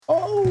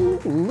Oh,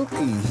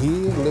 looky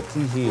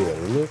here,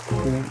 look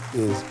who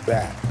is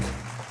back.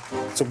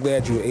 So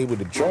glad you were able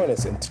to join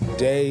us, and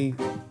today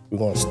we're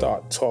going to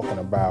start talking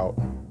about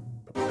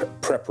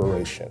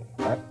preparation.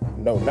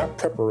 Not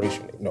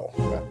preparation. No,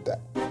 not that.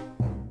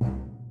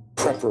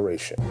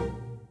 Preparation.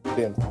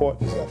 The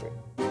importance of it.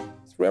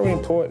 It's very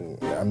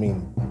important. I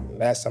mean,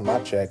 last time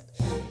I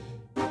checked,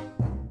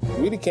 you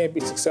really can't be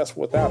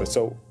successful without it.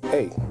 So,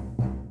 hey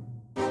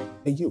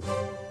you.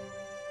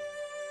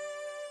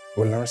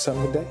 We'll learn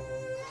something today?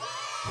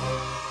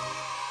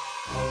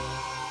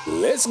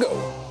 Let's go.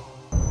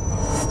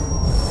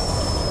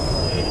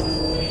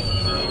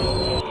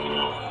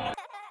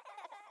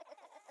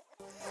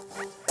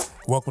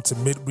 Welcome to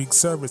Midweek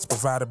Service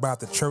provided by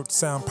the Church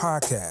Sound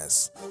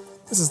Podcast.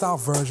 This is our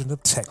version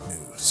of tech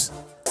news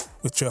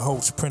with your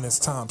host, Prentiss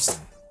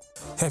Thompson.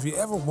 Have you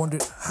ever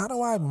wondered, how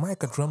do I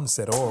mic a drum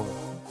set, or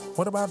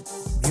what about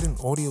getting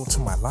audio to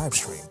my live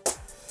stream?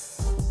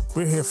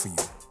 We're here for you.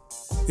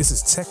 This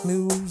is tech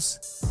news,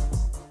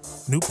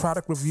 new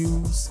product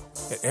reviews,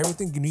 and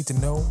everything you need to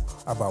know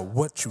about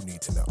what you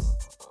need to know.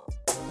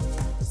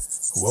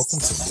 Welcome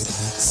to Midweek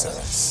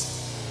Service.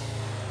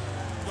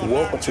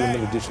 Welcome to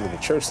another edition of the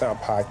Church Sound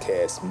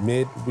Podcast,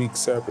 Midweek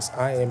Service.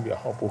 I am your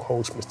humble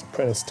host, Mr.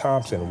 Prentiss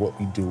Thompson. What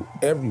we do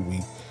every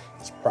week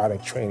is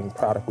product training,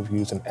 product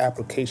reviews, and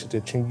applications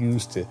that you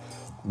use to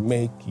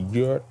make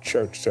your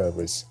church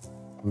service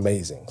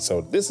amazing.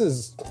 So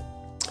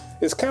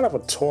it's kind of a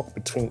talk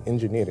between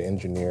engineer to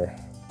engineer,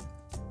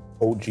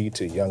 OG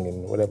to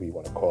youngin, whatever you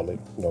want to call it,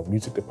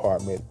 music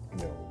department,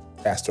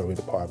 pastoral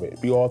department.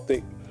 We all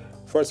think,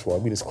 first of all,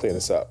 let me just clear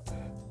this up.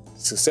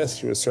 Success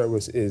of your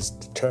service is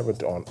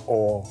determined on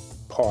all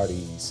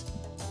parties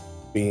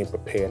being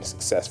prepared and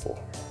successful.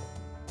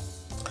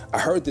 I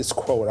heard this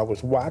quote. I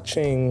was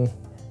watching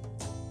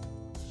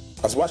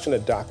a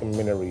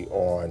documentary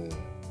on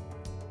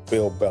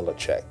Bill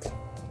Belichick.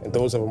 And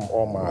those of them,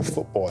 all my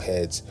football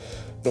heads,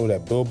 know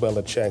that Bill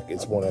Belichick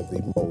is one of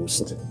the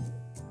most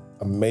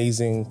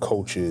amazing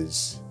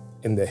coaches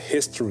in the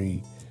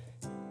history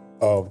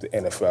of the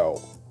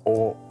NFL.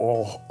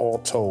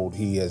 All told,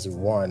 he has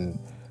won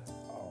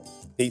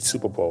 8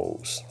 Super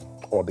Bowls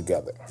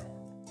altogether.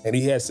 And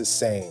he has this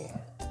saying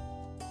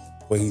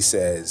where he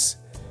says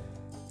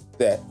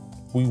that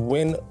we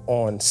win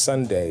on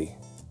Sunday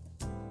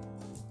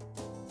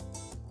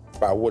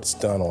by what's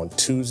done on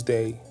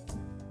Tuesday,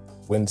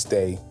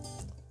 Wednesday,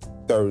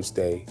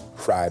 Thursday,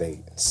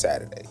 Friday, and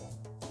Saturday.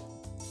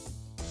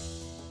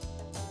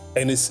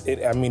 And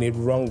it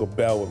rung a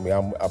bell with me. I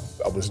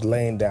was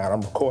laying down.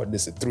 I'm recording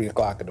this at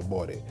 3:00 in the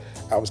morning.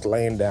 I was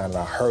laying down and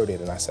I heard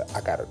it, and I said,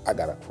 I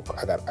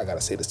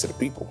gotta say this to the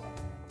people.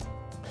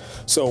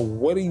 So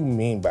what do you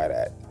mean by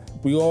that?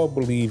 We all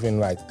believe in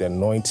like the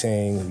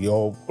anointing. We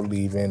all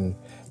believe in,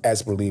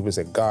 as believers,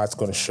 that God's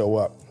going to show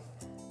up.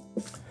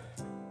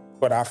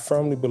 But I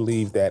firmly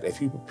believe that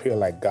if you prepare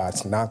like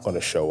God's not going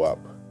to show up,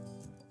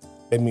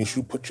 that means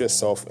you put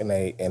yourself in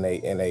a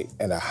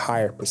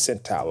higher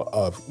percentile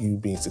of you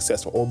being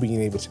successful or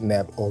being able to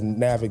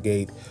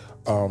navigate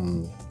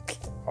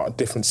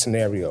different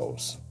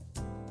scenarios.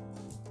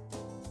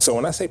 So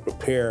when I say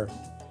prepare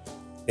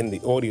in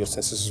the audio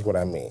sense, this is what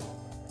I mean.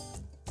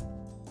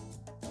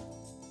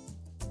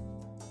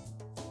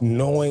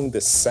 Knowing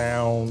the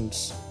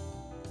sounds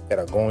that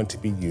are going to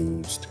be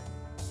used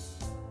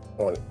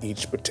on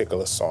each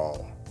particular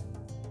song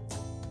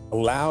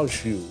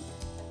allows you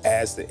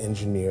as the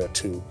engineer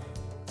to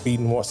be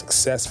more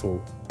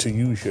successful, to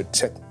use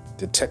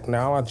the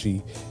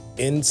technology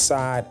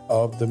inside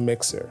of the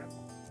mixer,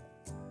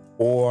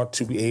 or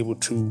to be able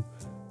to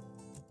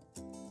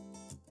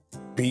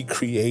be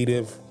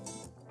creative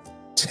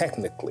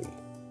technically.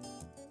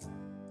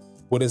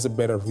 What is a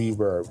better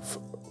reverb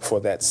for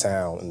that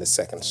sound in the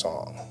second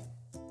song?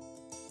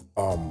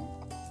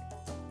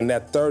 And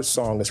that third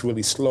song is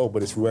really slow,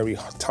 but it's very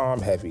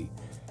tom heavy.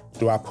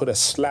 Do I put a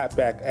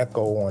slapback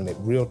echo on it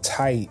real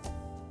tight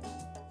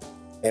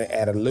and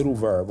add a little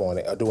verb on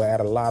it? Or do I add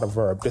a lot of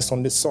verb? This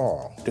on this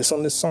song.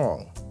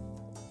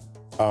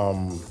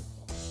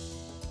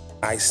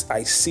 I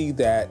see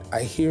that,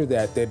 I hear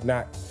that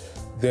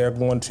they're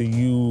going to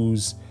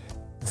use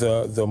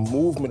the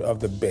movement of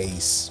the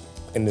bass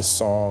in the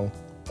song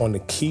on the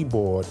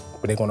keyboard,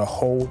 but they're going to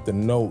hold the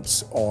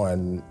notes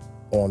on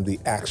the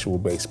actual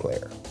bass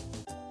player.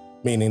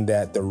 Meaning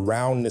that the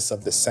roundness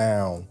of the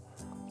sound,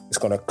 it's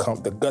going to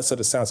come, the guts of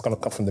the sound is going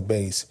to come from the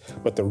bass,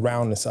 but the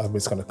roundness of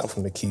it's going to come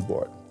from the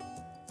keyboard.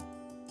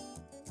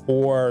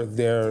 Or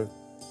they're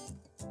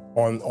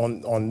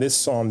on this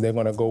song, they're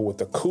going to go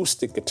with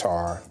acoustic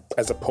guitar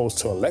as opposed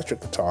to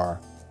electric guitar,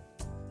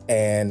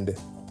 and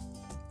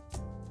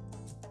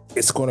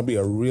it's going to be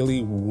a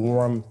really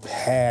warm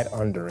pad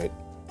under it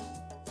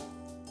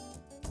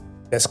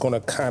that's going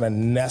to kind of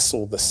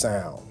nestle the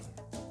sound.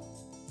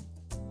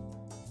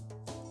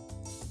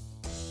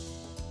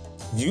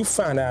 You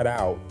find that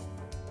out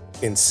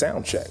in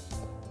sound check.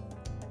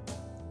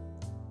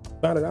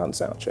 Find it out in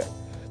sound check.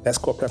 That's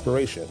called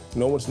preparation. You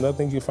know what's another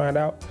thing you find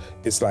out?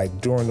 It's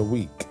like during the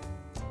week.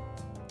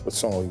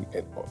 what's on,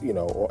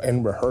 or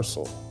in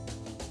rehearsal.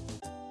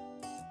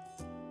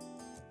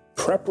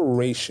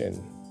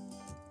 Preparation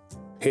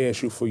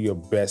prepares you for your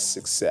best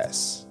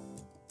success,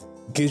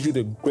 gives you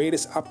the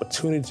greatest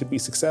opportunity to be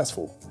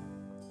successful.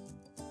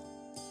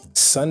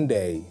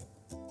 Sunday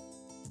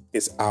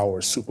is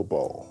our Super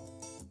Bowl.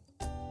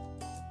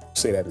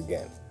 Say that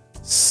again.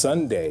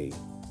 Sunday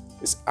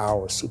is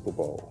our Super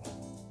Bowl.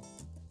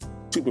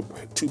 To be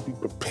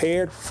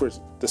prepared for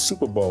the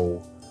Super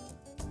Bowl,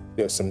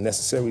 there's some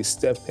necessary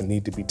steps that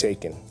need to be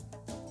taken.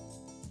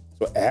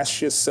 So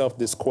ask yourself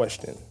this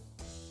question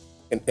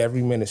in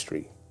every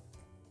ministry.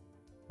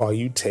 Are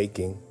you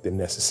taking the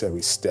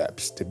necessary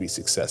steps to be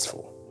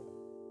successful?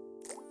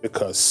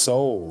 Because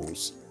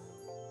souls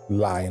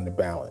lie in the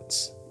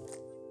balance.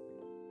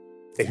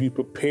 If you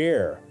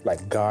prepare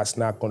like God's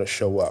not going to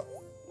show up,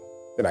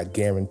 then I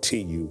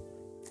guarantee you,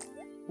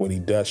 when he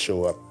does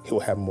show up, he'll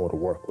have more to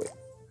work with.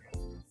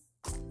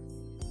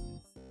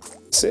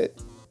 That's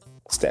it.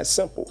 It's that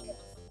simple.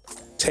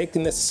 Take the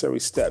necessary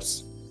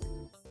steps.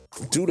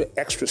 Do the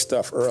extra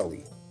stuff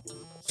early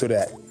so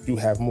that you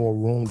have more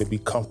room to be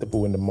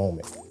comfortable in the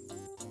moment.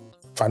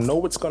 If I know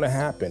what's going to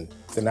happen,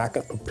 then I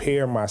can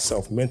prepare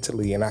myself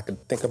mentally and I can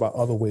think about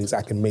other ways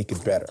I can make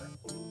it better.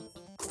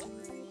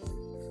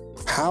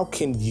 How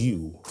can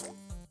you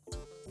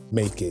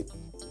make it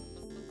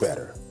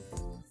better?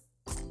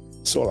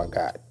 That's all I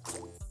got.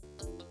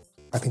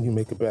 How can you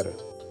make it better?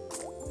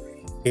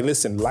 Hey,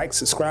 listen, like,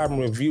 subscribe, and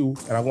review.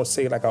 And I'm going to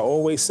say it like I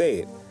always say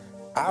it.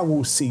 I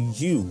will see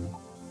you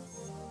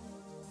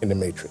in the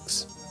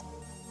Matrix.